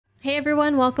Hey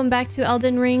everyone, welcome back to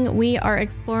Elden Ring. We are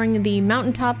exploring the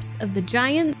mountaintops of the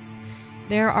giants.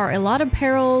 There are a lot of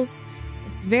perils.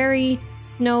 It's very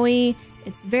snowy.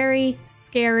 It's very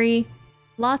scary.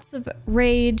 Lots of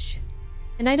rage.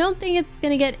 And I don't think it's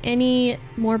gonna get any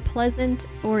more pleasant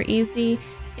or easy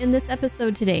in this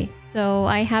episode today. So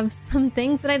I have some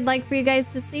things that I'd like for you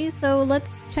guys to see, so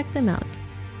let's check them out.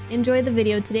 Enjoy the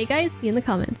video today, guys. See you in the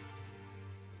comments.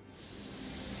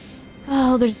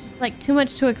 Oh, there's just like too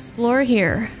much to explore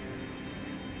here.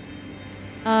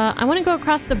 I want to go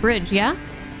across the bridge, yeah?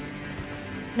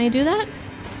 Can I do that?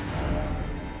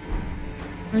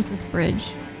 Where's this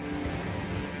bridge?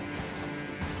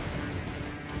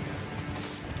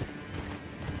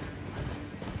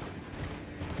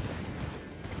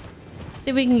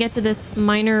 See if we can get to this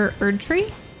minor Erd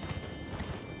tree.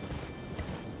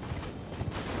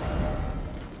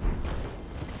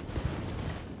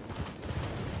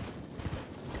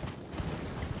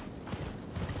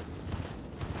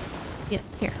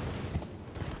 Yes, here.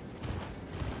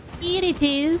 Here it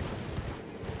is.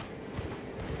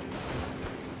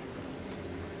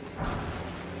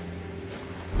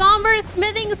 Somber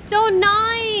Smithing Stone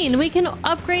 9! We can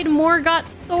upgrade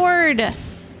Morgoth's sword.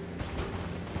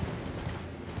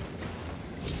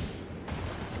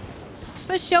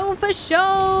 For show, for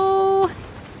show!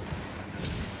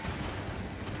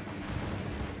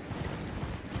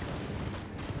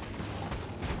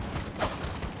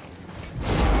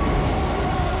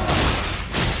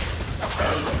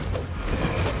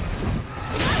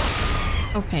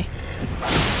 Okay.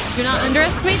 Do not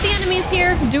underestimate the enemies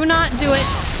here. Do not do it.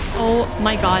 Oh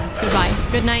my god. Goodbye.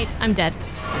 Good night. I'm dead.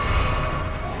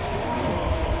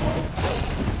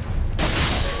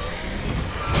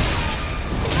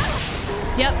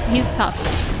 Yep, he's tough.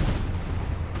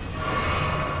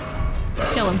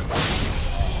 Kill him.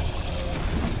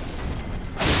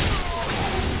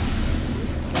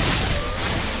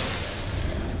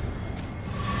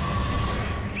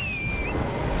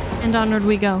 And onward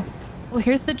we go. Oh,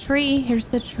 here's the tree. Here's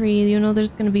the tree. You know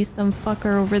there's gonna be some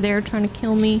fucker over there trying to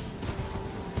kill me.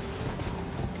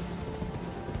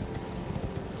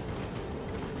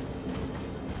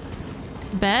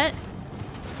 Bet.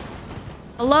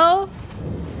 Hello?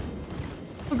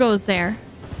 Who goes there?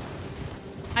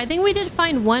 I think we did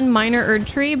find one minor Erd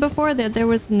tree before. There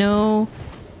was no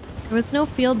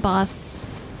field boss.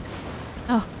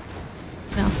 Oh.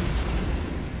 No.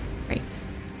 Great.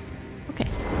 Okay.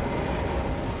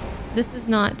 This is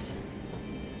not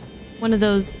one of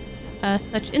those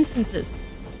such instances.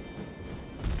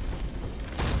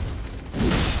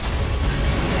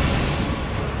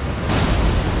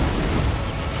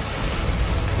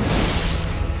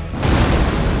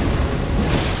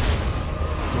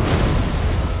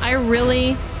 I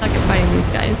really suck at fighting these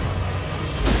guys.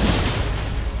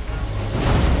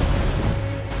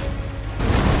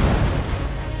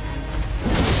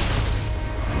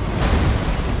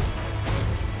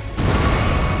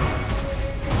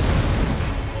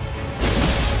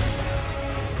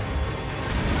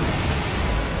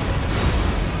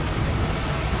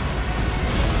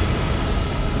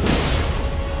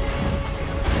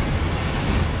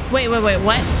 Wait,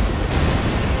 what?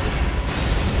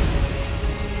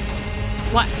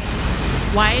 What?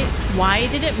 Why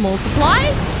did it multiply?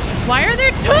 Why are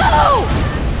there two?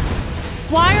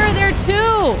 Why are there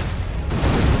two?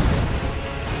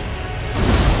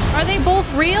 Are they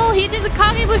both real? He did the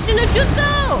Kagebushi no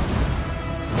Jutsu!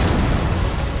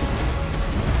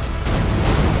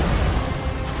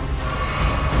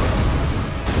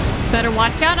 Better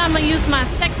watch out, I'm gonna use my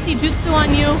sexy jutsu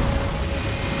on you.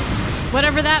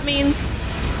 Whatever that means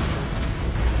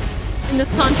in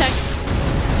this context.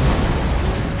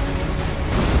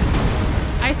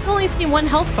 I still only see one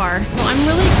health bar, so I'm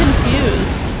really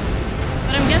confused.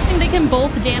 But I'm guessing they can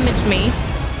both damage me.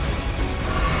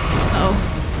 Uh-oh.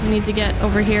 I need to get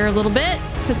over here a little bit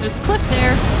because there's a cliff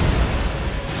there.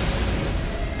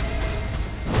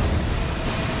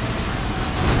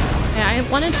 Yeah, I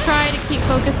want to try to keep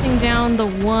focusing down the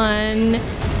one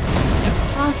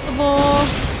if possible.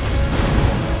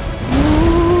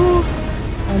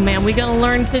 Oh man, we're gonna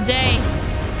learn today.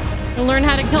 We'll learn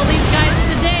how to kill these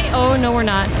guys today. Oh, no, we're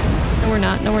not. No, we're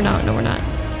not. No, we're not. No, we're not.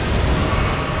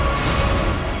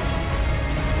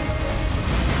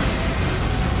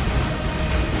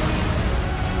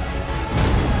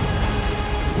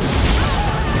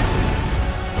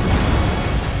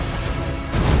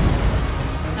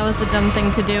 That was a dumb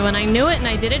thing to do, and I knew it, and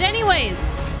I did it anyways.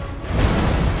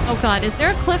 Oh god, is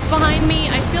there a cliff behind me?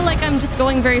 I feel like I'm just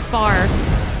going very far.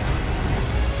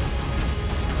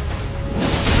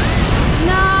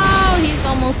 No, he's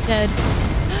almost dead.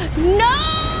 No!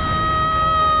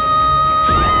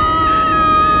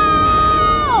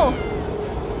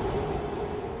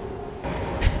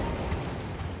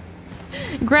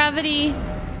 Gravity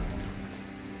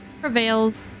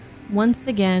prevails once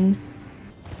again.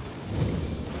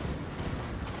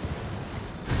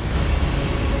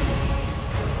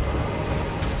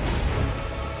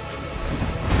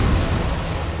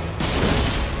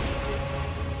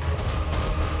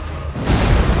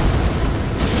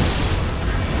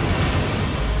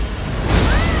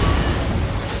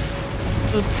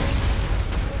 Oops.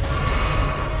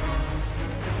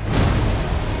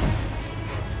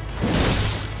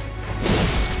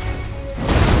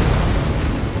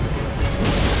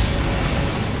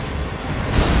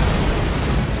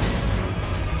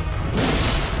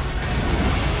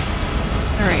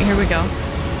 All right, here we go.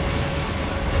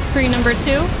 Tree number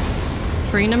 2.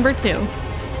 Tree number 2.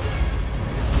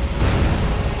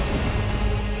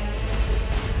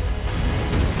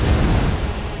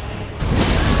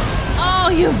 Oh,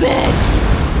 you bitch!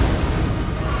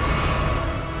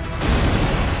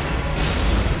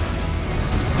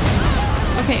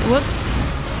 Okay, whoops.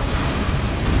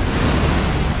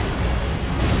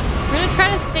 We're gonna try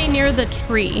to stay near the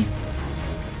tree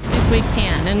if we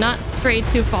can, and not stray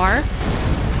too far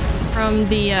from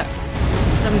the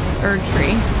Erd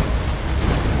tree.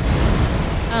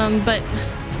 But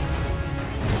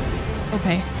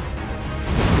okay.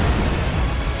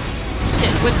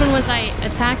 Shit, which one was I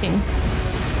attacking?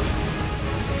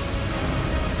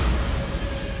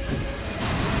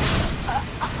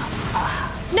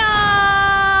 No!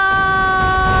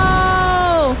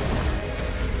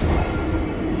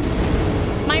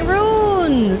 My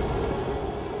runes!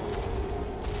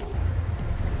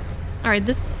 Alright,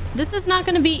 this is not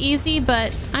going to be easy,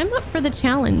 but I'm up for the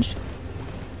challenge.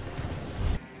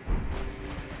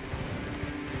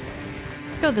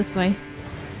 Let's go this way.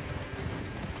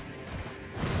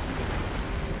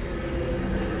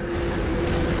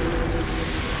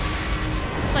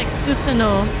 It's like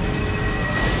Susanoo.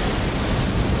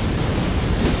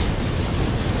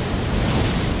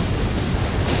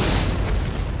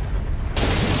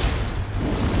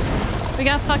 We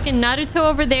got fucking Naruto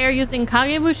over there using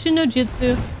Kagebushin no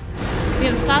Jutsu. We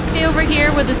have Sasuke over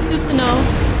here with a Susanoo.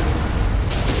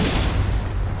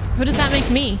 Who does that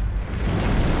make me?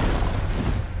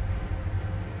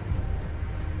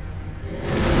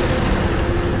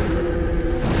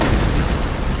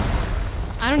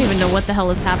 I don't even know what the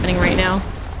hell is happening right now.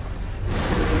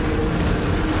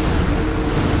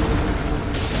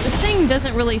 This thing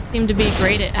doesn't really seem to be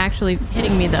great at actually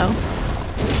hitting me though.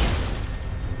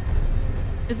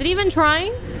 Is it even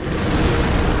trying?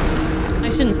 I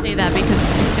shouldn't say that because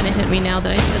it's gonna hit me now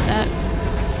that I said that.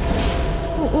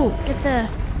 Oh,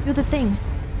 do the thing.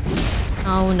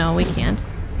 Oh no, we can't.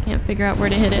 Can't figure out where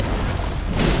to hit it.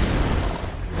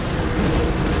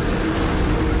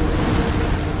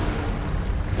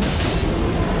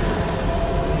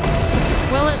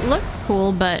 Well, it looked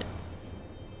cool, but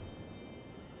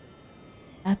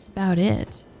that's about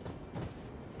it.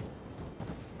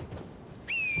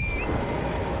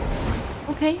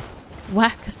 Okay.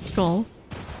 Whack a skull.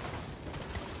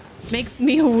 Makes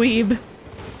me a weeb.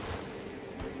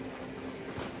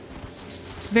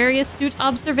 Very astute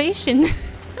observation.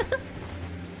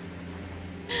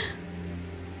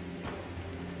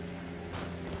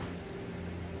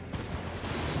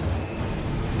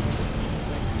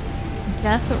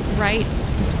 Death right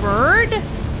bird?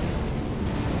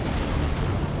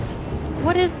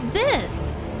 What is this?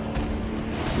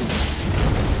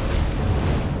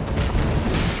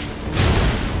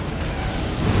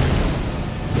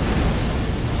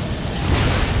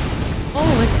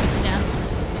 Oh, it's death.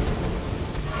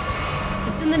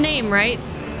 It's in the name, right?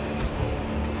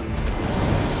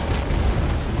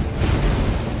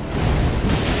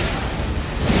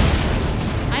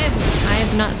 I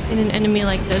have not seen an enemy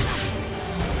like this.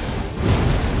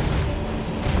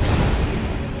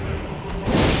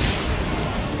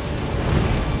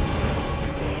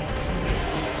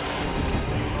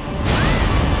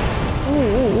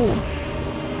 Ooh.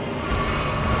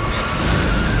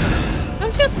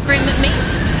 Don't you scream at me.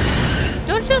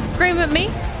 Don't you scream at me.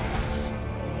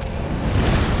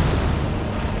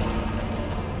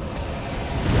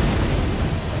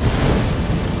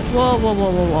 Whoa, whoa,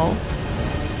 whoa, whoa, whoa.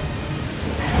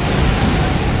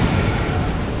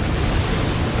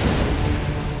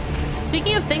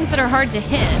 Speaking of things that are hard to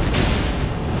hit.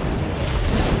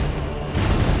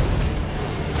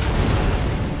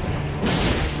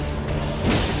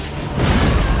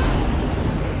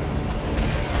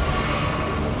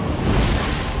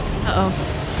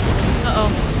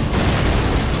 Uh-oh.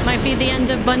 Might be the end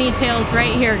of Bunny Tails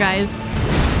right here, guys.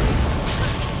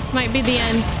 This might be the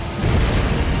end.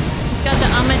 He's got the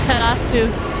Amaterasu.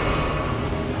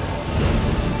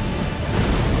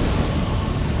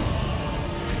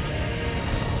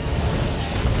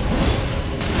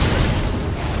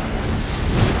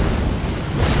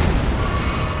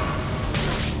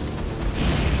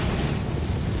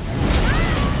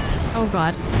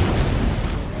 God.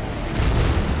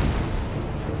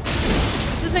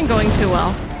 This isn't going too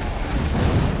well.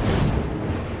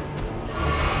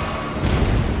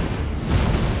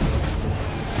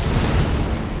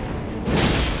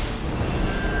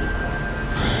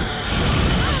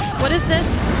 What is this?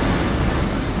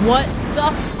 What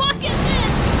the fuck is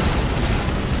this?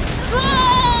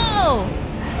 Whoa!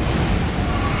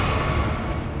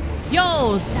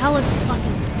 Yo, that looks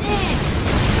fucking sick.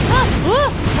 Ah,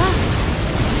 ah.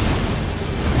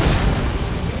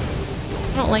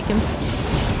 I don't like him.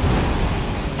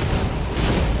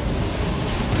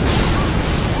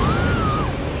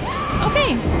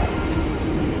 Okay.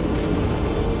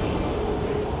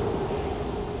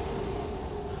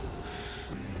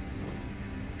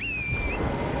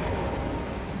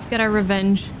 Let's get our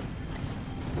revenge.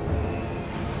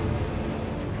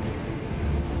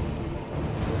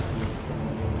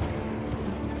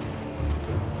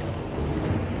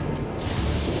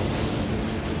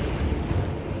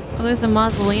 Oh, there's a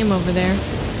mausoleum over there.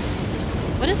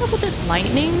 What is up with this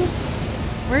lightning?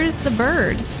 Where's the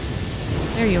bird?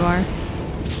 There you are.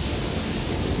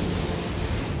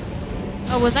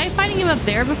 Oh, was I fighting him up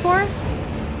there before?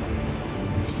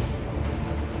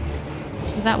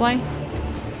 Is that why?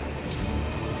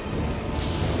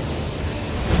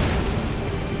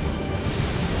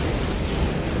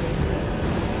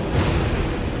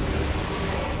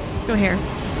 Let's go here.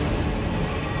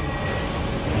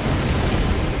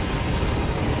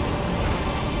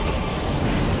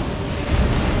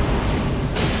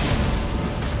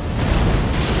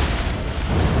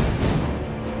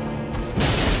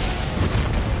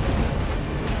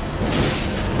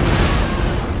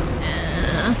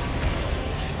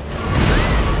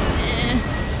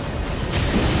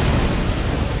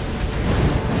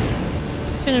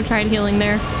 Shouldn't have tried healing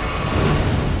there.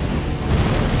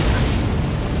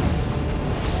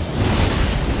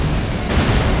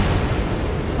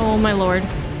 Oh my lord.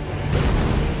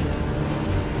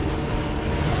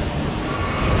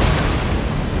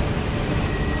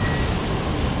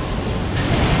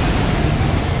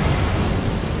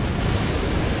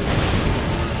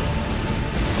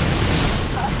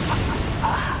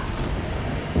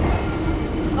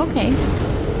 Okay.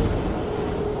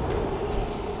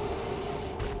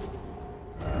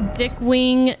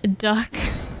 Dickwing duck.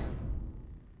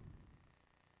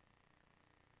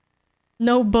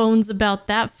 No bones about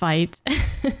that fight.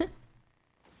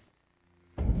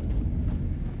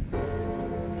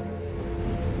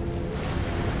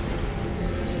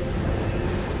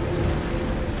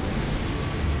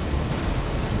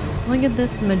 Look at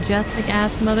this majestic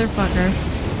ass motherfucker.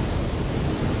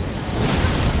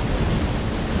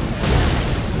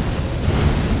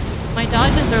 My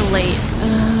dodges are late.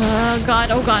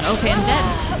 God, oh God, okay, I'm dead.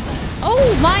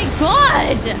 Oh my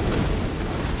God!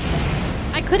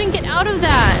 I couldn't get out of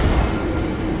that.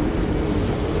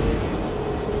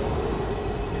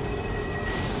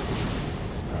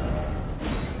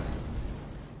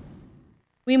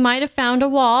 We might have found a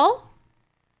wall,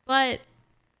 but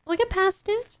we'll get past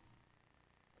it.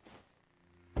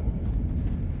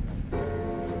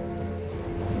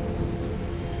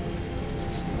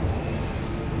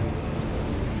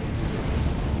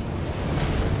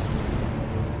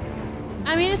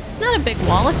 I mean, it's not a big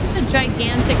wall. It's just a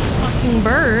gigantic fucking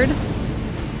bird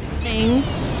thing.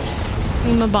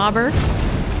 Thingamabobber.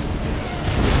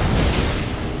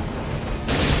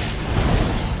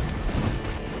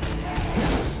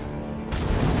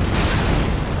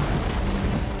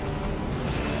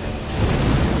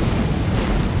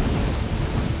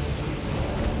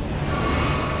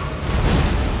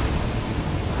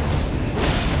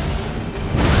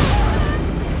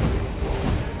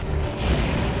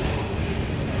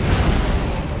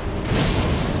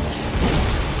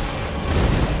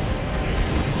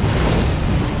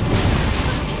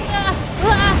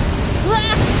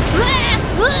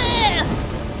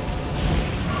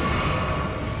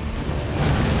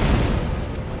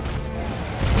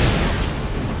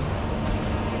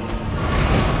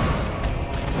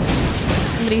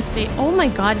 Say, oh my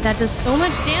God, that does so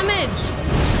much damage.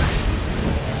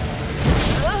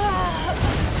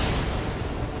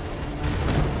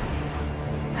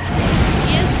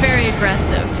 He is very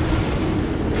aggressive.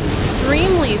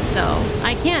 Extremely so.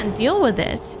 I can't deal with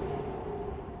it.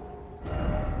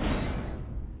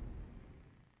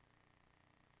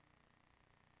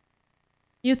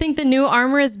 You think the new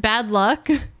armor is bad luck?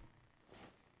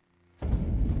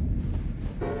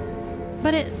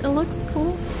 But it looks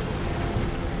cool.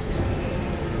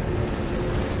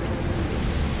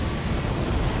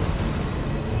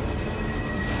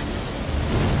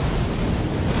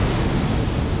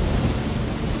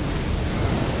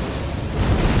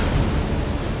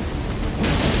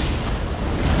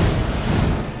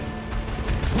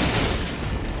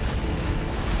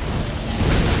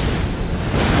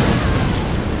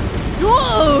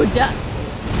 Dude!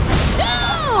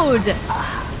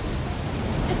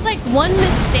 It's like one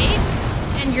mistake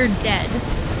and you're dead.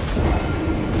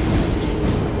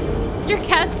 Your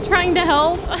cat's trying to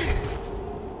help.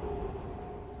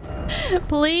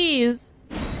 Please.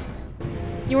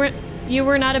 You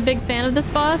were not a big fan of this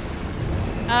boss?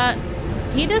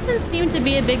 He doesn't seem to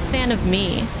be a big fan of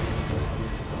me.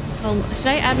 Oh, should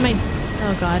I add my...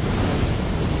 Oh, God.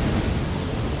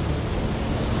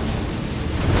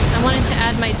 I wanted to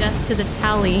add my death to the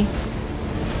tally,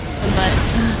 but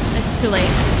it's too late.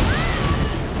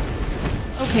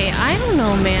 Okay, I don't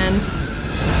know, man.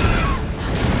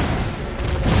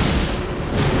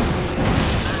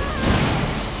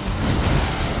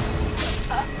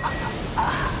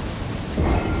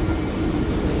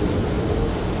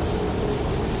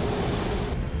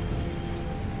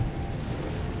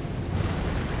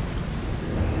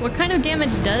 What kind of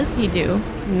damage does he do?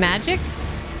 Magic?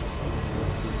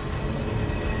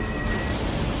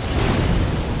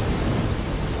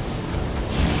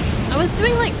 I was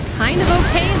doing like kind of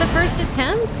okay the first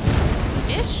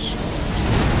attempt-ish,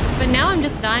 but now I'm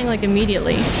just dying like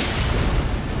immediately.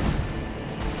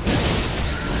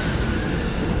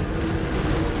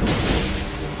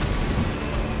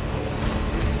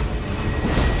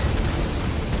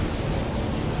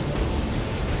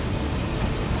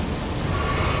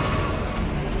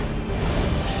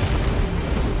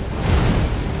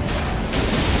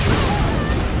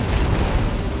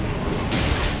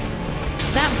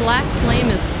 Black flame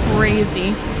is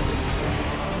crazy.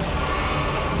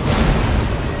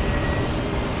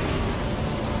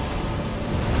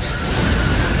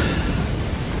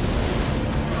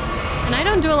 And I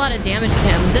don't do a lot of damage to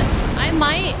him. I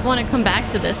might want to come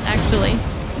back to this, actually.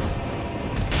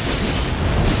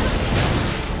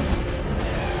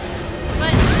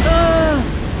 But,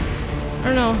 I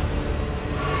don't know.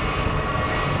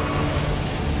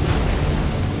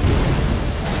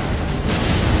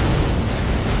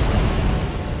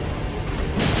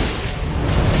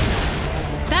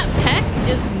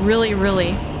 Really,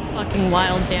 really fucking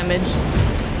wild damage.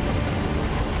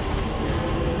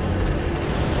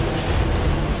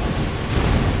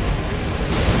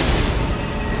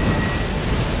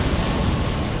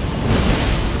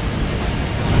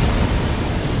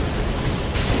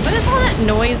 What is all that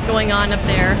noise going on up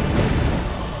there?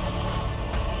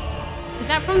 Is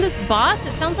that from this boss?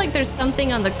 It sounds like there's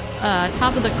something on the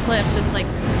top of the cliff that's like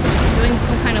doing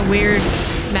some kind of weird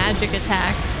magic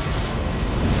attack.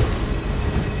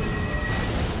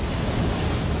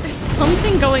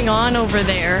 Something going on over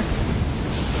there.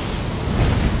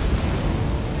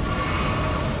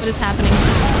 What is happening?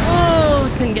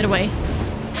 Oh, couldn't get away.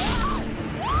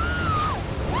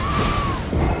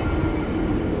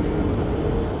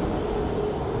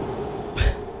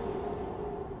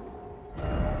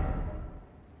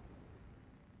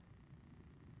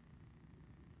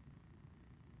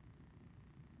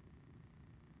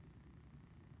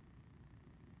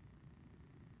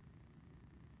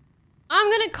 I'm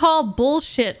gonna call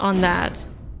bullshit on that.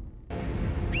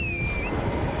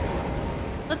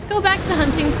 Let's go back to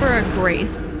hunting for a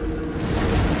grace.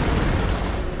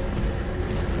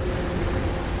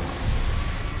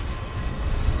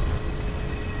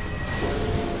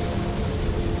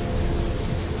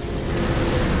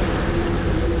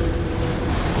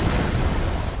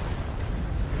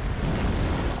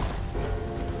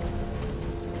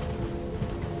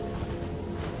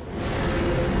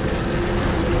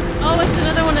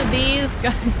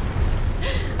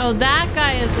 Oh, that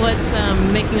guy is what's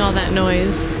making all that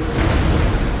noise.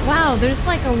 Wow, there's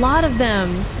like a lot of them.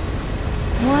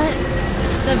 What?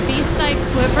 The beast-eye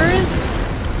quivers?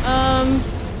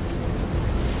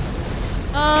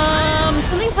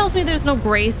 Something tells me there's no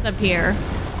grace up here.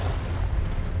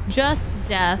 Just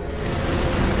death.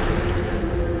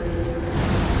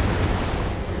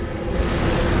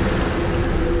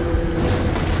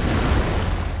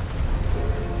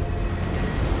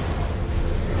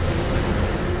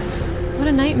 What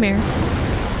a nightmare.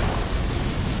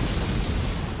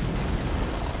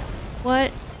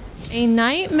 What a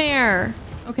nightmare.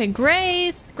 Okay,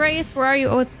 Grace. Grace, where are you?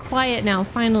 Oh, it's quiet now,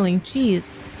 finally.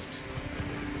 Jeez.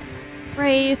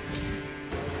 Grace.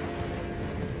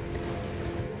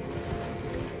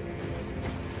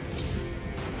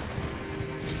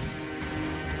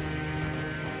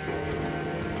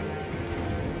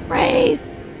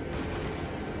 Grace.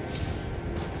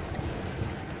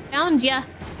 Found ya.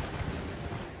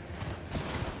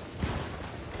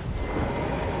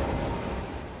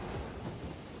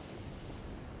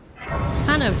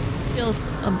 Kind of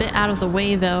feels a bit out of the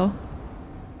way though.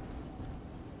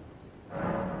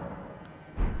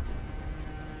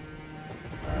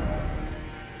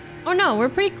 Oh no, we're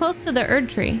pretty close to the Erd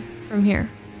tree from here.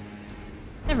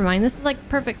 Never mind, this is like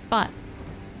perfect spot.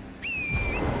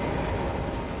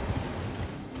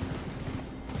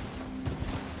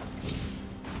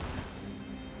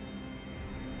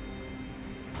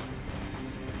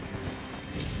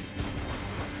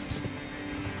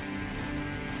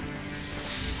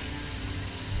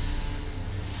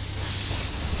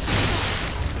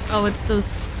 Oh, it's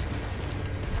those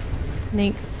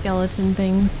snake skeleton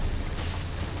things.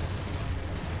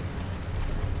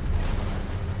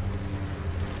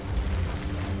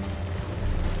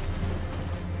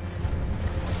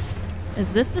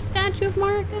 Is this the statue of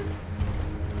Marika?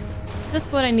 Is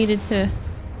this what I needed to...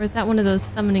 Or is that one of those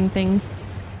summoning things?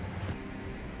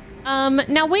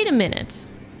 Now wait a minute.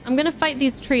 I'm gonna fight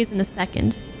these trees in a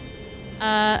second.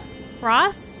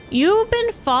 Frost, you've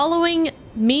been following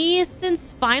me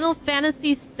since Final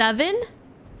Fantasy VII?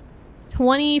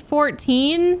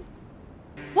 2014?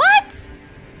 What?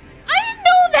 I didn't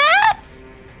know that!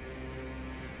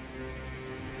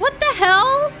 What the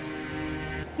hell?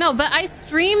 No, but I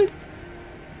streamed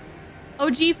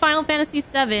OG Final Fantasy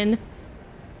VII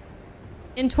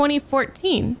in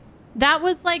 2014. That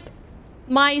was like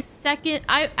my second...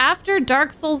 after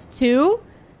Dark Souls 2,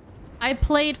 I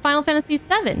played Final Fantasy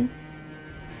VII.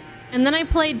 And then I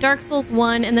played Dark Souls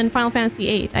 1 and then Final Fantasy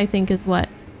 8, I think is what.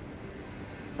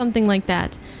 Something like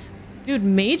that. Dude,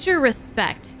 major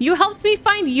respect. You helped me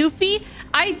find Yuffie?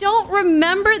 I don't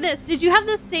remember this. Did you have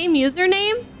the same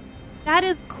username? That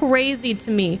is crazy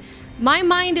to me. My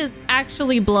mind is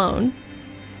actually blown.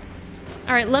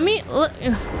 All right, let me...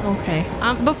 okay.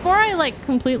 Before I like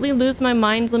completely lose my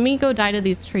mind, let me go die to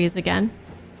these trees again.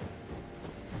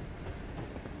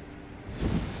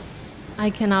 I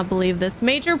cannot believe this.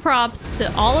 Major props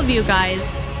to all of you guys.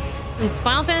 Since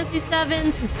Final Fantasy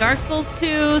VII, since Dark Souls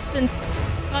 2, since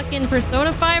fucking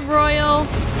Persona 5 Royal.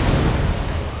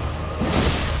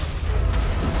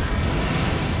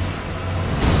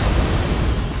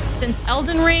 Since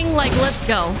Elden Ring, like, let's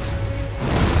go.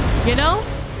 You know?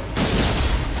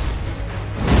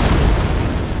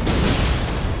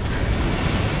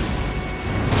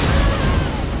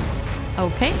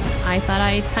 Okay, I thought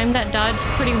I timed that dodge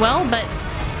pretty well, but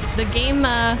the game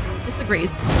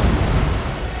disagrees.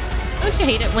 Don't you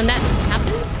hate it when that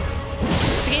happens?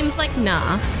 The game's like,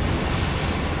 nah.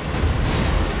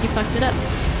 You fucked it up.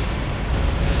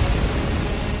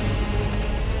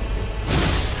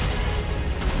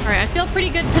 All right, I feel pretty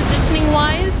good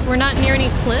positioning-wise. We're not near any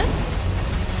cliffs.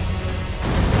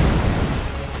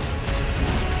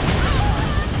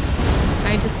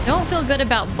 I just don't feel good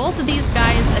about both of these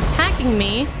guys attacking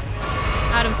me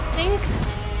out of sync.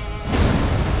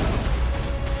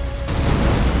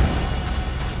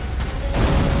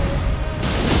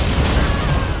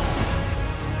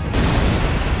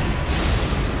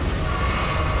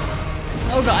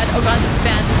 Oh god, this is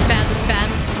bad, this is bad, this is bad.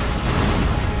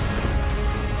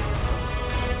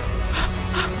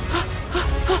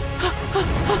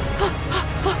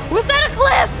 Was that a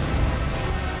cliff?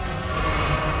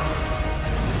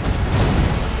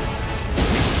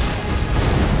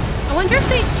 I wonder if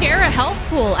they share a health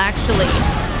pool, actually.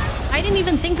 I didn't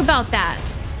even think about that.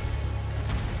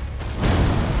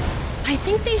 I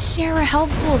think they share a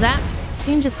health pool. That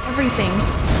changes everything.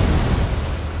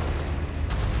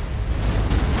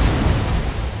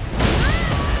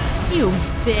 You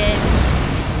bitch.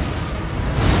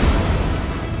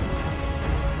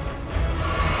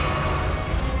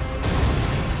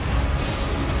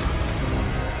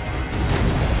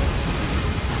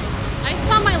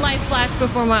 Flashed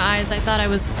before my eyes. I thought I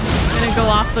was gonna go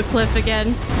off the cliff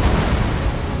again.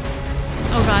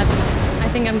 Oh god. I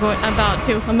think I'm about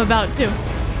to.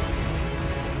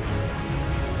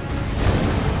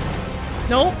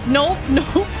 Nope, nope,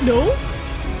 nope, nope.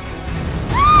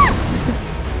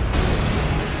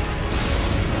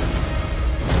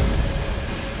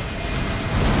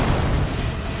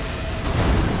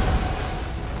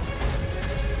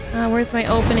 Where's my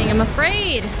opening? I'm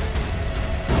afraid.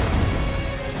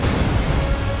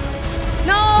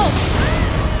 No!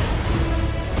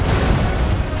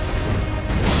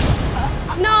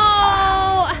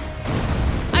 No!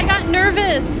 I got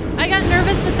nervous. I got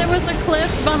nervous that there was a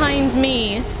cliff behind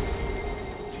me.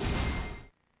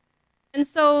 And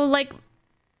so, like,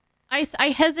 I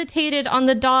hesitated on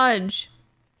the dodge.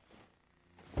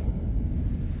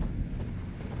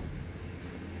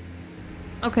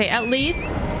 Okay, at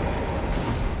least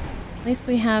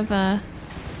we have a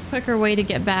quicker way to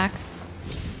get back.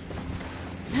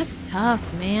 That's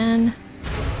tough, man.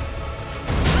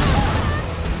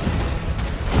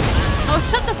 Oh,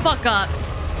 shut the fuck up.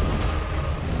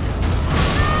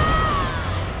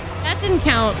 That didn't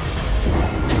count.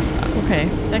 Okay,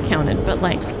 that counted, but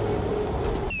like...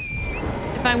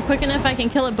 If I'm quick enough, I can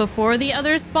kill it before the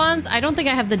other spawns. I don't think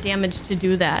I have the damage to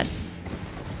do that.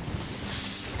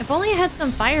 If only I had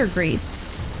some fire grease.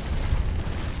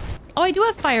 Oh, I do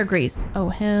have fire grease. Oh,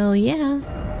 hell yeah.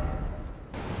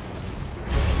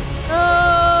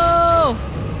 Oh!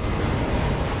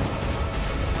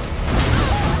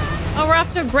 Oh, we're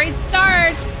off to a great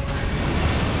start.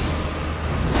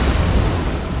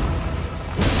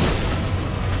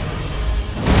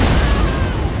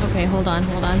 Okay, hold on,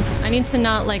 hold on. I need to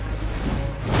not, like...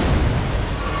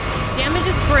 Damage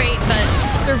is great, but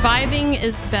surviving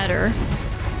is better.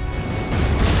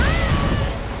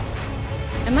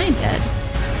 Am I dead?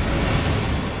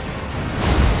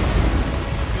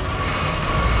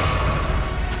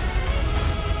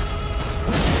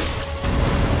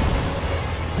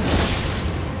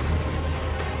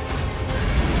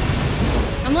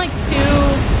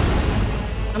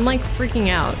 I'm like freaking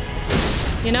out,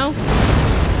 you know?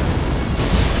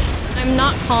 I'm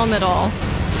not calm at all.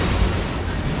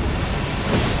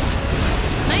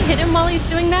 Can I hit him while he's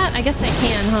doing that? I guess I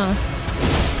can, huh?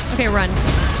 Okay, run.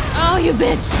 Oh, you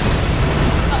bitch.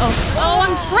 Uh-oh. Oh,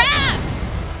 I'm trapped!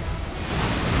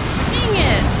 Dang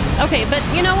it. Okay, but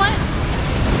you know what?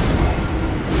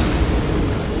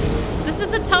 This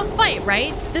is a tough fight,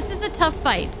 right? This is a tough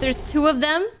fight. There's 2 of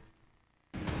them.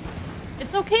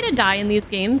 It's okay to die in these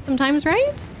games sometimes,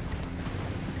 right?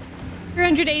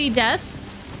 380 deaths.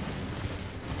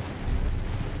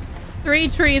 3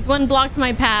 trees, 1 blocked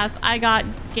my path. I got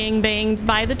gangbanged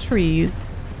by the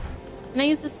trees. Can I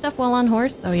use this stuff while on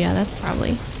horse? Oh yeah, that's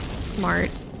probably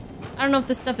smart. I don't know if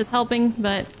this stuff is helping,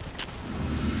 but...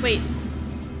 Wait.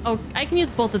 Oh, I can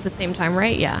use both at the same time,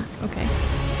 right? Yeah, okay.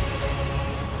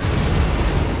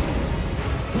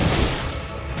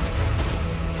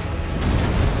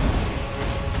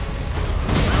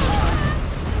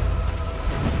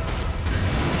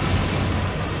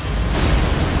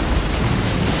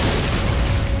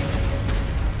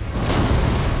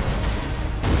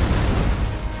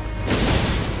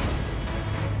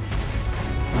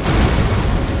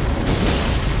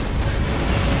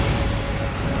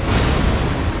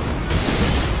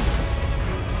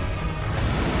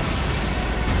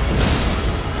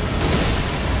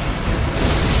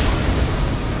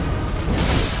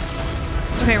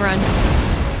 Okay, run.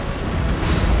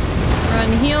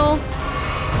 Run, heal.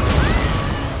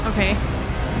 Okay.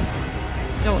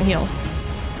 Don't heal.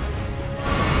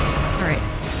 Alright.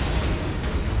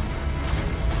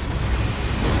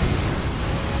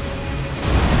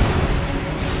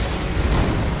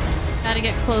 Gotta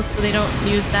get close so they don't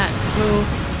use that move.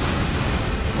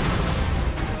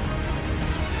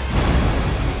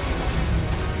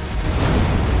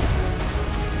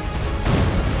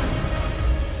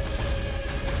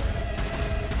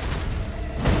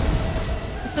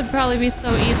 This would probably be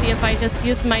so easy if I just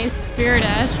used my Spirit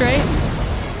Ash, right?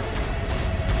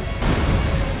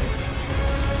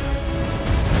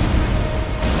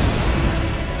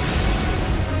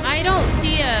 I don't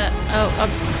see a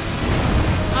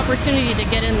opportunity to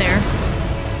get in there.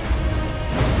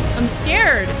 I'm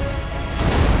scared.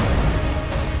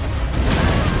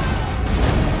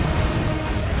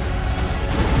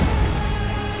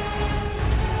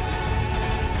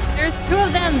 There's 2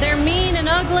 of them. They're mean and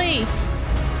ugly.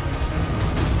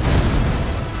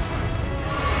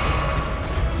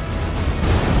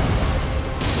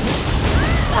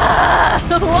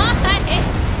 Why?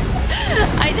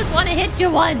 I just want to hit you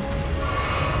once.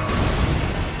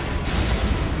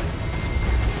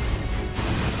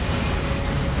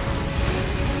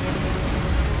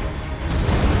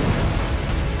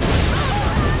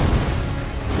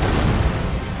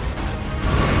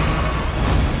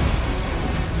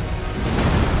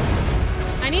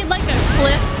 I need like a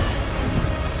cliff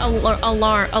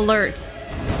alert.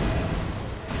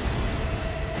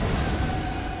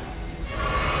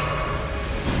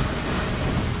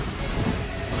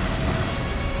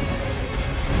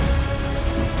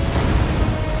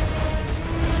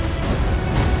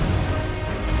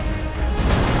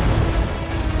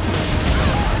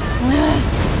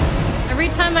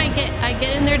 I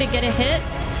get in there to get a hit,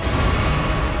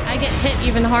 I get hit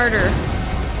even harder.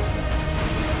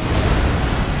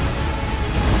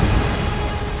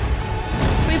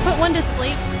 Can we put one to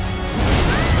sleep?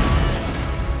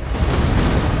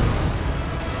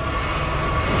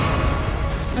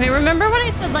 Okay, remember when I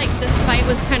said like this fight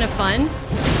was kind of fun?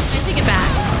 I take it back.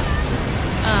 This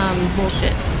is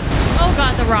bullshit. Oh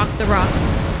god, the rock.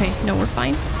 Okay, no, we're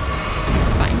fine.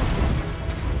 We're fine.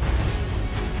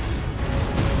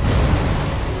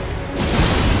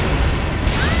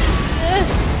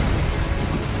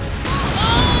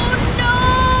 Oh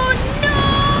no!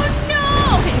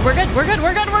 We're good.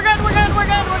 We're good. We're good. We're good. We're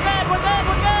good. We're good. We're good.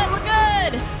 We're good. We're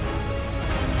good.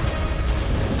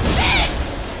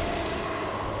 Bitch!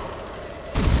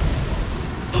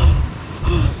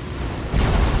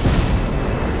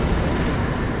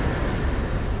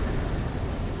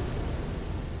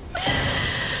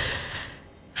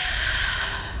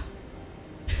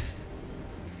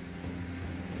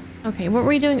 Okay, what were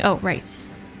we doing? Oh, right.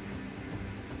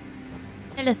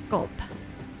 Telescope.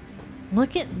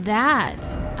 Look at that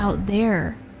out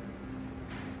there.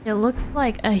 It looks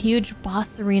like a huge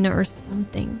boss arena or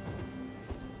something.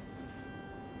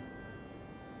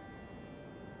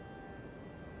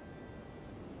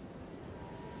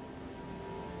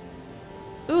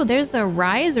 Ooh, there's a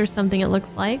rise or something, it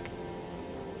looks like.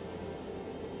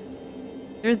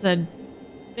 There's a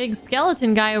big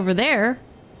skeleton guy over there.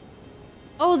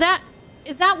 Oh,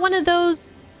 is that one of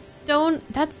those stone?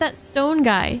 That's that stone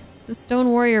guy. The stone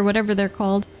warrior, whatever they're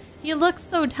called. He looks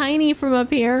so tiny from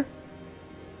up here.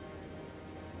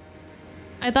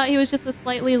 I thought he was just a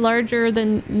slightly larger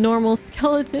than normal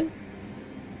skeleton.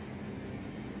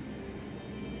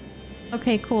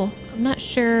 Okay, cool. I'm not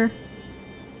sure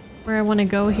where I want to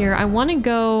go here. I want to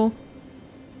go...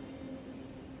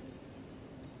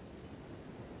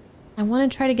 I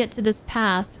want to try to get to this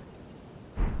path.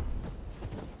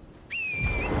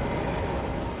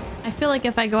 I feel like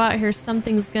if I go out here,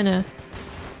 something's gonna...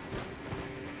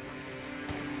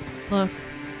 Look.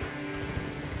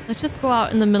 Let's just go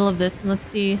out in the middle of this and let's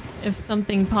see if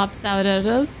something pops out at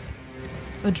us.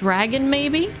 A dragon,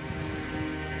 maybe?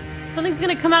 Something's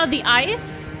gonna come out of the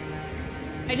ice?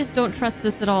 I just don't trust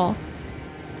this at all.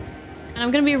 And I'm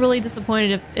gonna be really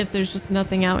disappointed if there's just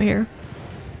nothing out here.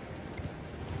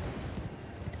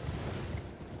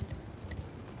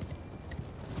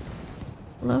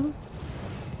 Hello?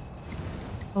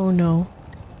 Oh no.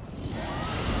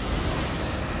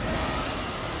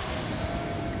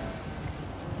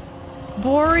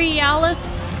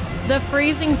 Borealis, the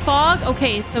freezing fog.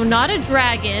 Okay, so not a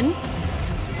dragon.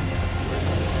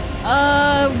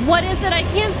 What is it? I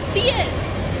can't see it.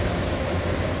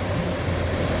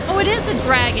 Oh, it is a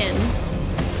dragon.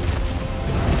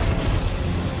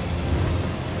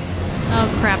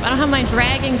 Oh crap, I don't have my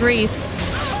dragon grease.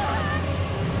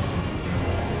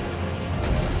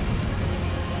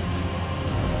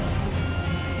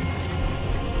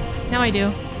 Now I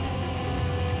do.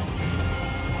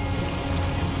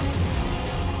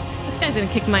 This guy's gonna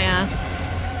kick my ass.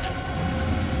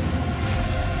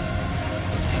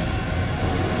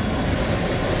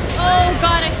 Oh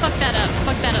god, I fucked that up.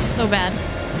 Fucked that up so bad.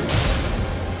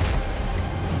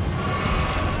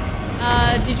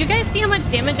 Did you guys see how much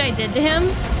damage I did to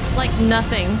him? Like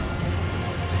nothing.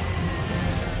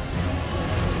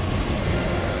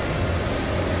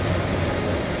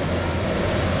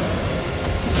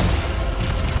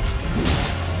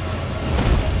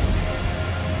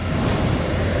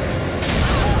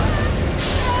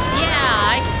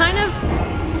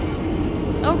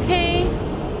 Okay.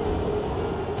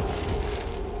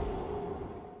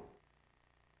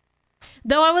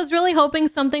 Though I was really hoping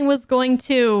something was going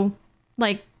to,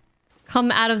 like,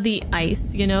 come out of the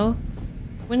ice, you know?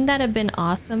 Wouldn't that have been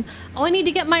awesome? Oh, I need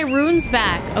to get my runes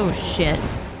back. Oh, shit.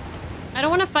 I don't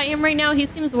want to fight him right now. He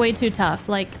seems way too tough.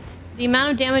 Like, the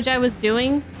amount of damage I was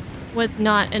doing was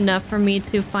not enough for me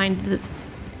to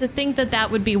to think that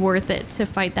that would be worth it to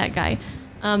fight that guy.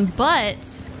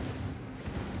 But...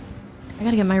 I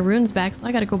gotta get my runes back, so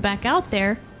I gotta go back out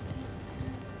there.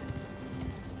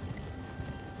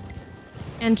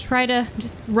 And try to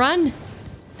just run.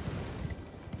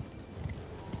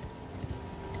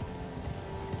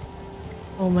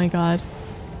 Oh my god.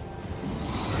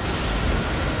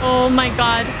 Oh my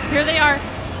god. Here they are.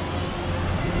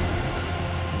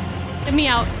 Get me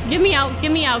out. Get me out.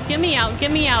 Get me out. Get me out.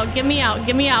 Get me out. Get me out.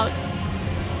 Get me out.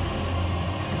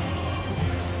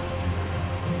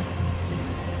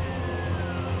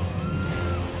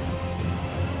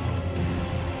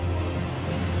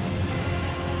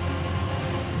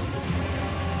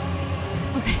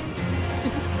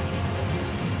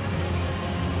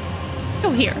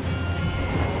 Here.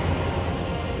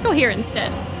 Let's go here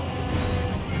instead.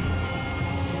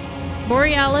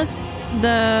 Borealis,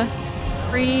 the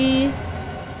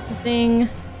freezing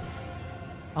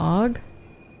fog.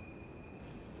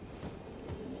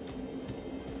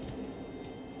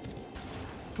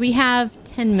 We have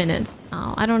 10 minutes.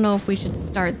 Oh, I don't know if we should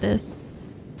start this.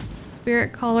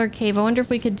 Spiritcaller cave. I wonder if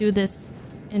we could do this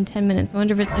in 10 minutes. I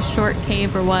wonder if it's a short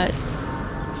cave or what.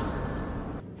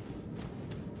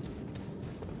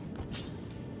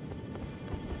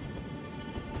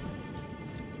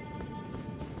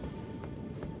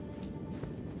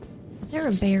 Is there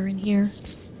a bear in here?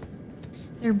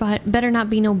 There better not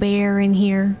be no bear in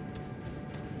here.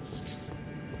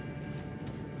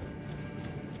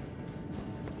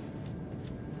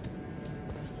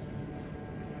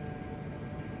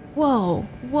 Whoa,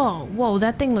 whoa, whoa,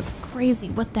 that thing looks crazy.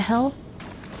 What the hell?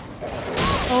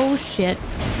 Oh shit.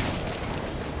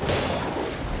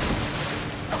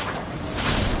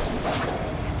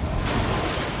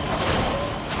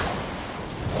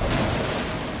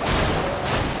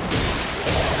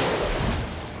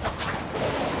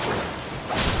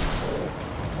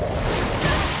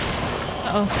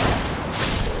 Uh-oh.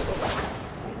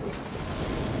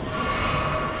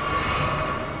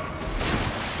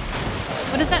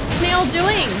 What is that snail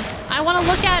doing? I want to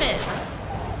look at it.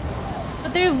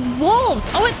 But they're wolves.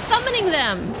 Oh, it's summoning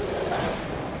them.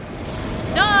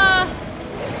 Duh.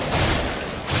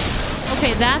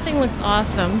 Okay, that thing looks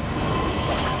awesome.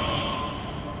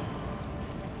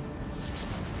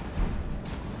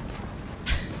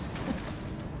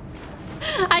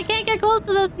 I can't get close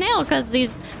to the snail because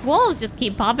these wolves just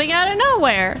keep popping out of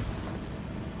nowhere.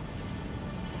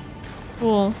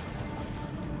 Cool.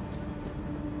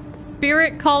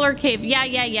 Spiritcaller cave.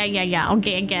 Yeah.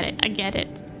 Okay, I get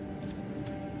it.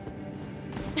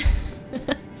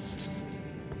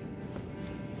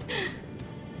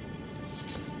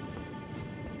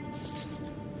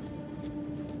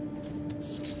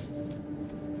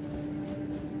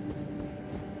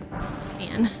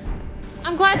 Man.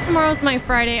 I'm glad tomorrow's my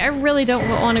Friday. I really don't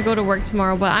want to go to work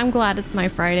tomorrow, but I'm glad it's my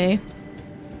Friday.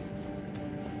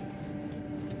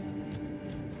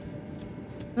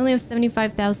 We only have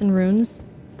 75,000 runes.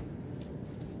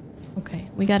 Okay,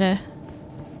 we gotta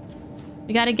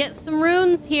get some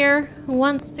runes here. Who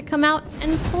wants to come out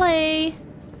and play?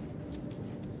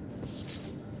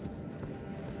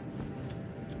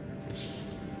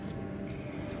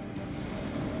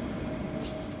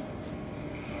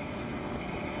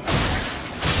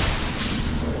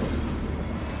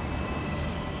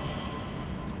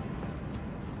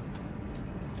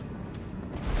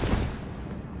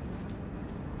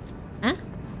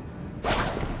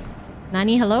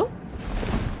 Nani, hello?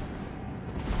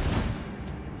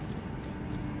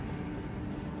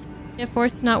 Get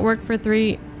forced to not work for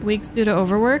 3 weeks due to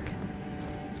overwork?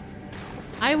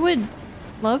 I would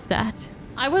love that.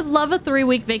 I would love a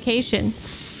 3-week vacation.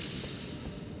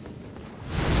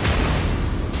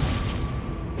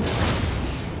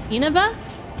 Inaba?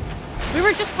 We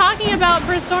were just talking about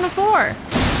Persona 4.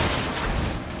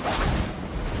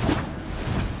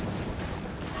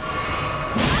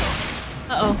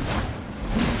 Uh-oh.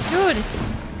 Dude,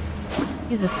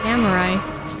 he's a samurai.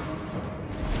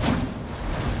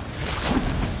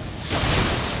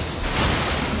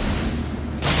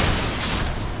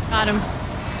 Got him.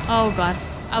 Oh god,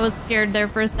 I was scared there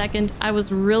for a second. I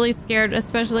was really scared,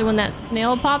 especially when that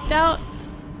snail popped out.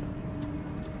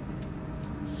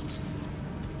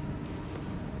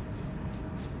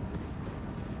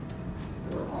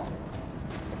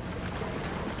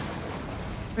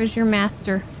 Where's your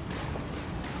master?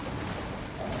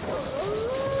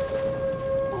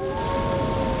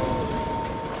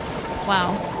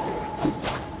 Wow.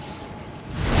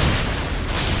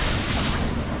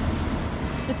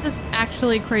 This is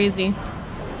actually crazy.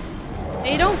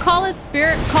 They don't call it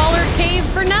Spiritcaller Cave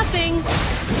for nothing.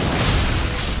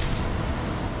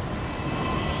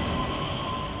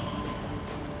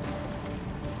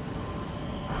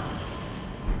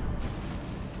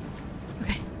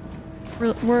 Okay.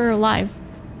 We're alive.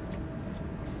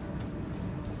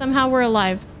 Somehow we're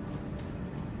alive.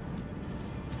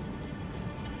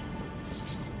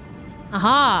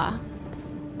 Aha!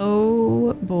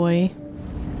 Oh boy.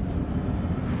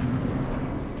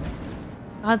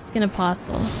 Godskin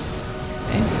Apostle.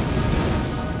 Okay.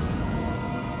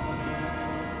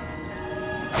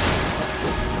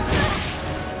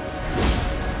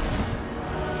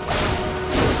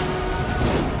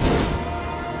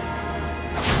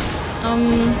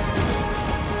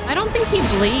 I don't think he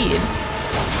bleeds.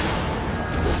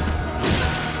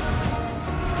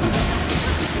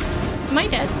 Am I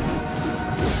dead?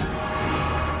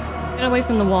 Get away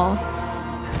from the wall.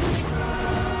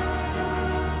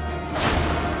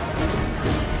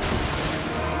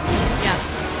 Yeah,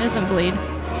 doesn't bleed.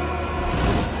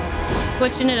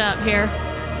 Switching it up here.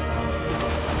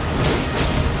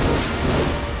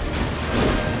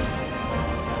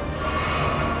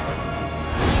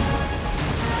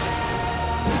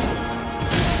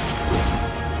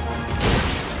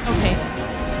 Okay.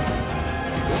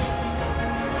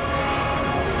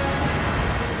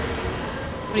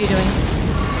 What are you doing?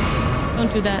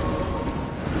 Don't do that.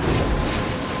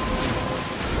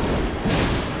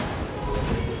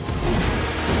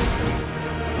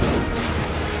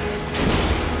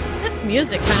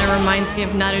 music kind of reminds me of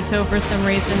Naruto for some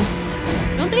reason.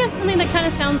 Don't they have something that kind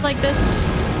of sounds like this?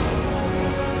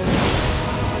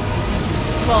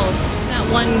 Well, that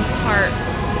one part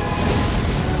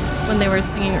when they were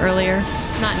singing earlier.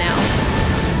 Not now.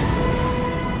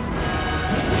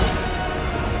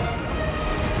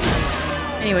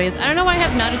 Anyways, I don't know why I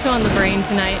have Naruto on the brain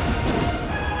tonight.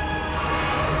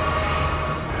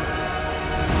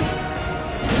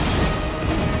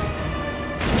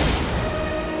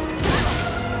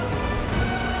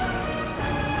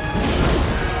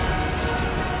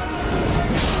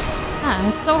 Ah,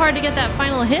 it's so hard to get that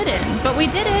final hit in, but we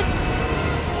did it.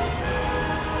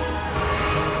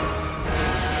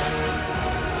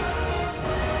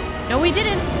 No, we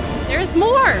didn't. There's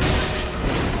more.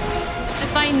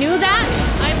 If I knew that,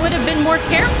 I would have been more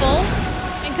careful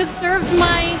and conserved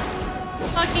my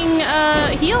fucking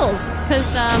heals.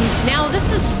 Because now this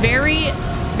is very,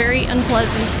 very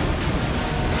unpleasant.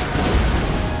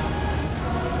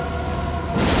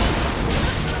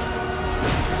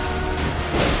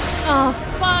 Oh,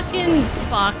 fucking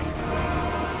fuck.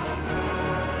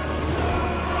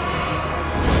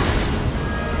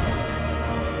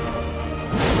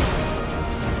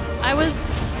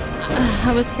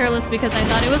 I was careless because I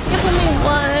thought it was the only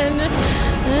one.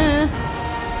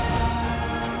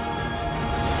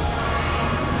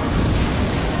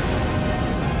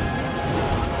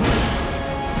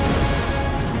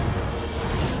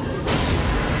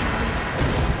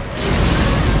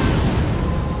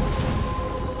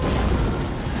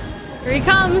 Here he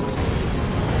comes.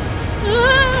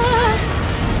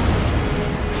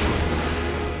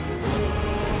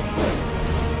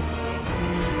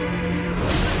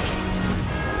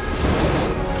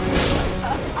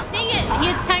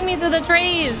 Through the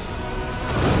trees.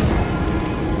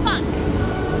 Fuck.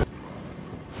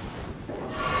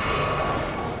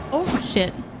 Oh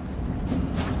shit.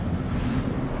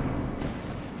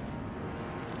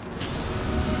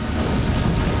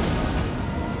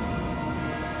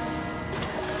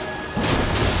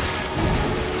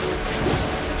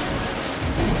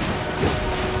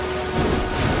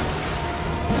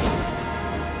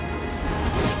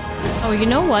 Oh, you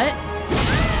know what?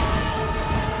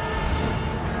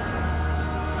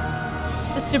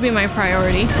 Should be my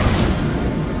priority.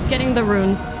 Getting the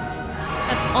runes.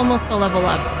 That's almost a level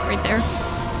up right there.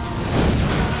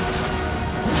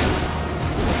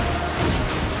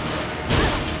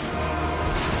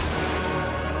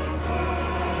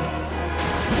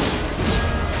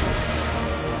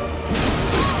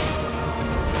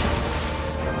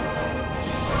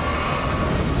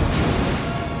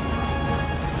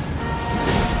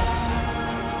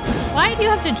 Why do you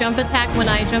have to jump attack when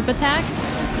I jump attack?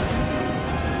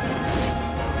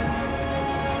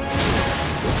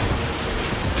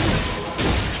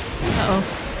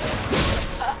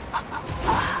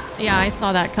 Yeah, I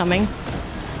saw that coming.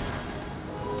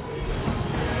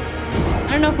 I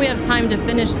don't know if we have time to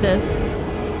finish this.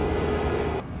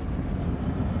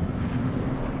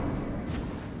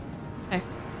 Okay.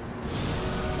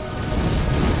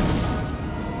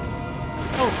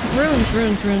 Oh,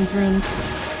 runes.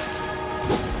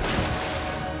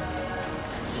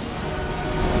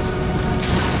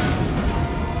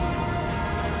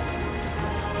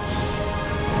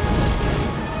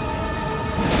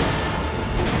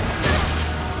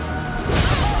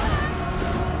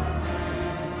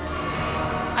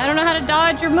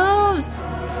 Dodge your moves.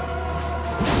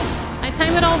 I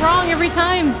time it all wrong every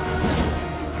time.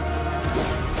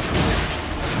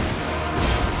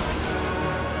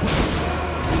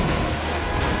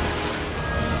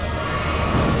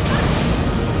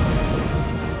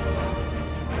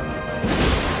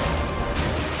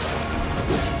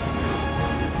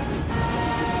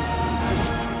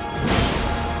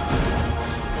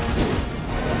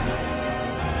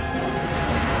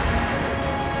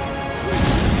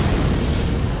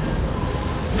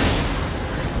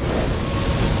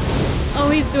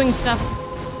 Doing stuff.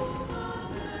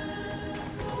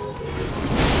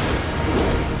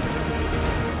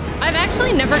 I've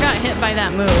actually never got hit by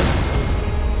that move.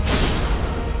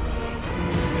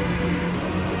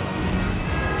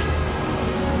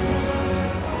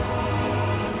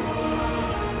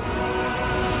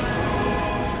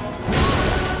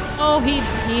 Oh,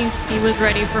 he was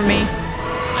ready for me.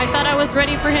 I thought I was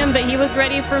ready for him, but he was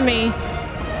ready for me.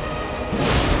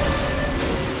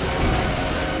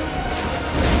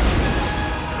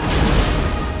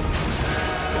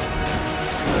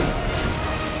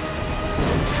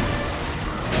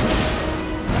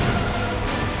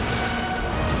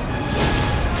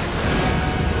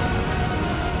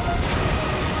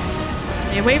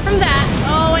 Away from that.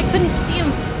 Oh, I couldn't see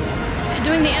him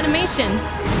doing the animation.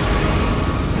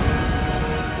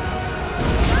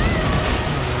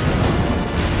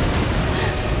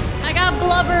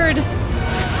 blubbered.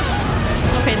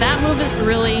 Okay, that move is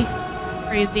really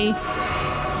crazy.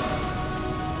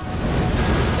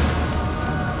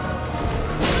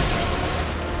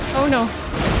 Oh no.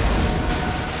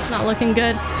 It's not looking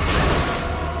good.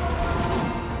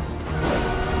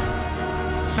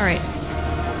 All right.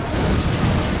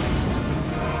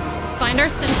 Let's find our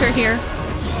center here.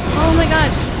 Oh my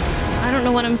gosh. I don't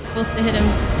know when I'm supposed to hit him.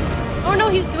 Oh no,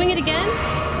 he's doing it again?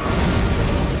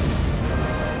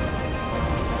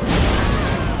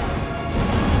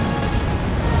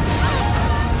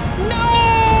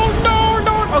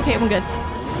 No! Okay, I'm good.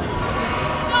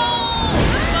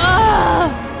 No!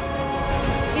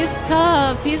 He's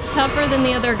tough. He's tougher than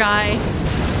the other guy.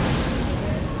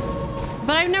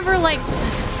 But I've never, like,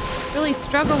 really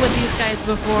struggled with these guys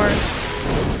before.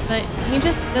 But he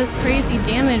just does crazy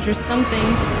damage or something.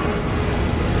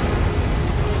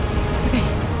 Okay.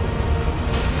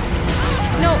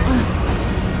 No.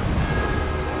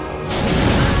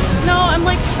 No, I'm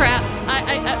like trapped.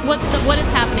 What is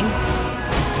happening?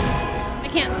 I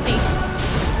can't see.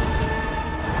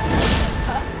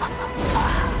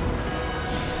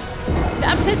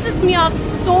 That pisses me off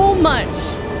so much.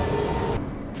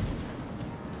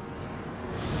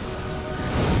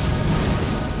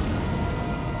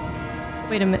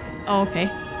 Wait a minute. Oh, okay.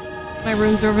 My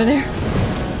runes are over there.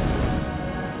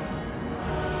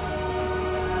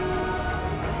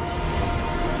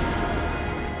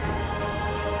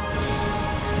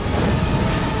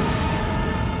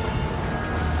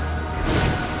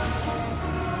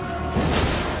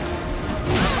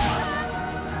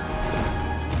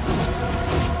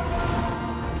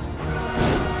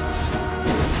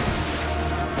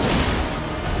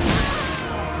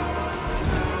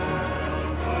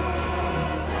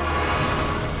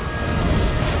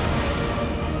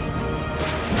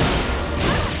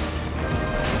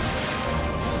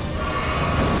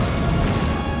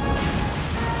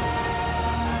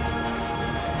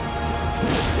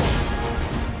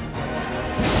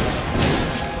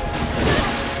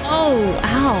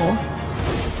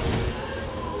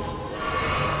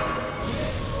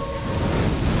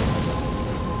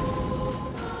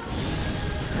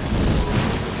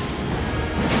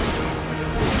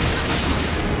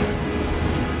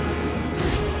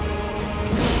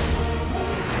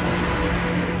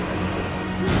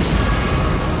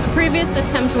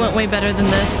 Attempt went way better than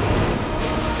this.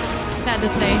 Sad to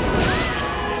say.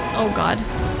 Oh god.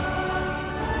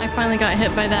 I finally got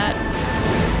hit by that.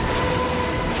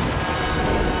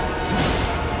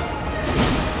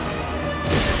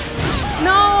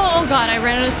 No! Oh god, I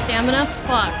ran out of stamina.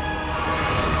 Fuck.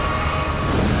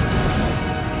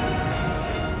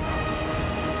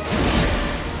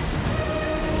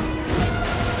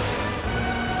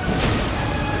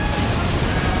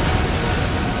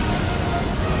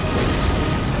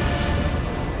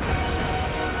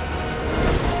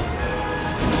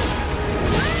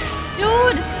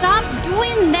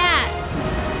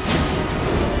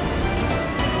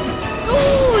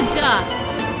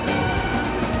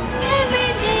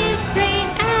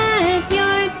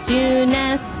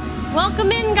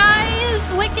 Welcome in,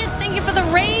 guys! Wicked, thank you for the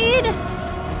raid!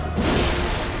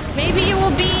 Maybe you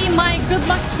will be my good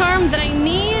luck charm that I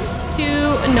need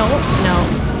to...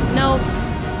 No.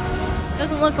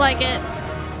 Doesn't look like it.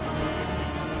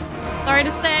 Sorry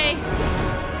to say.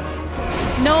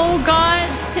 No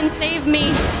gods can save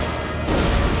me.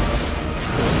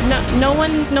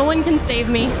 No one can save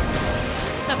me.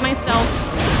 Except myself.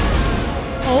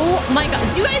 Oh my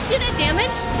god. Do you guys see that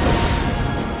damage?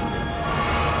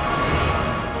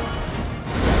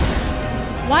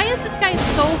 Why is this guy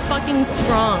so fucking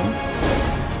strong?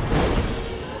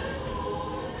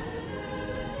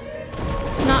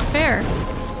 It's not fair.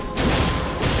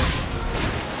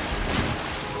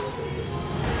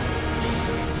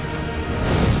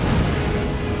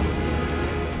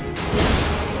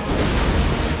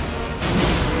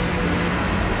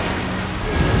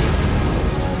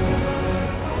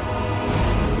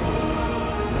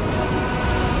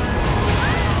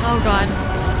 Oh god.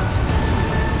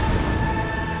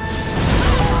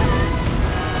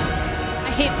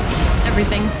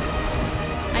 Everything.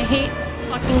 I hate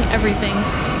fucking everything.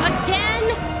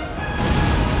 Again?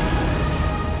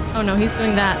 Oh no, he's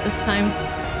doing that this time.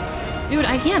 Dude,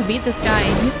 I can't beat this guy.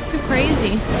 He's too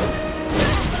crazy.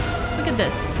 Look at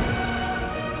this.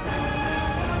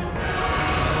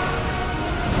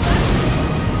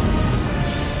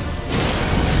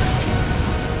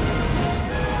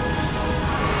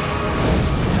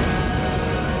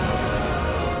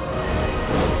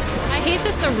 I hate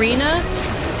this arena.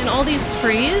 And all these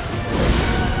trees.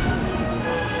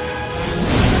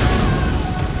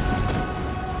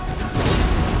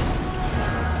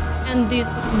 And these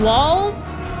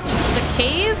walls, the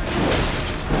cave.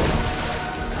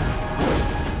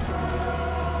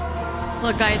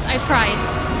 Look, guys, I tried.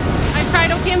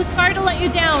 Okay, I'm sorry to let you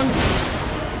down.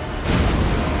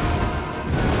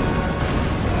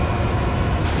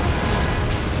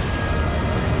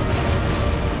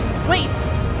 Wait.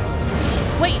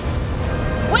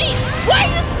 Why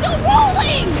are you still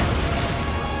rolling?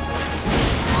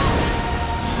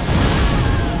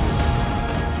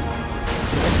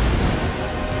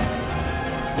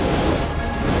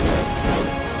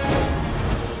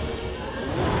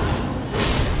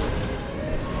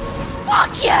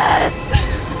 Fuck yes!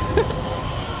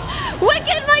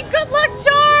 Wicked, my good luck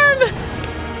charm!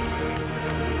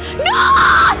 No!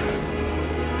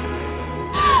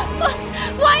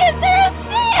 Why is there a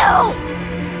snail?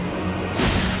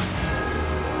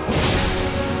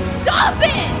 Stop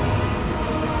it!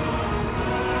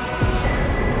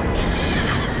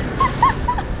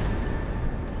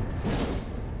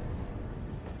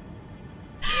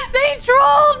 They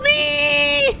trolled me!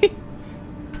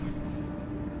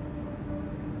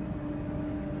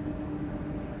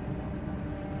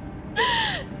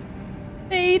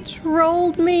 They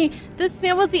trolled me. This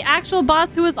snail was the actual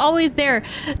boss who was always there.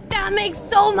 That makes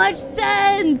so much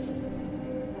sense.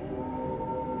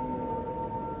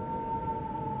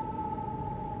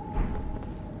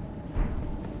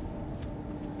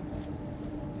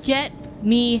 Get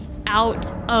me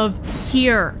out of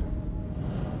here.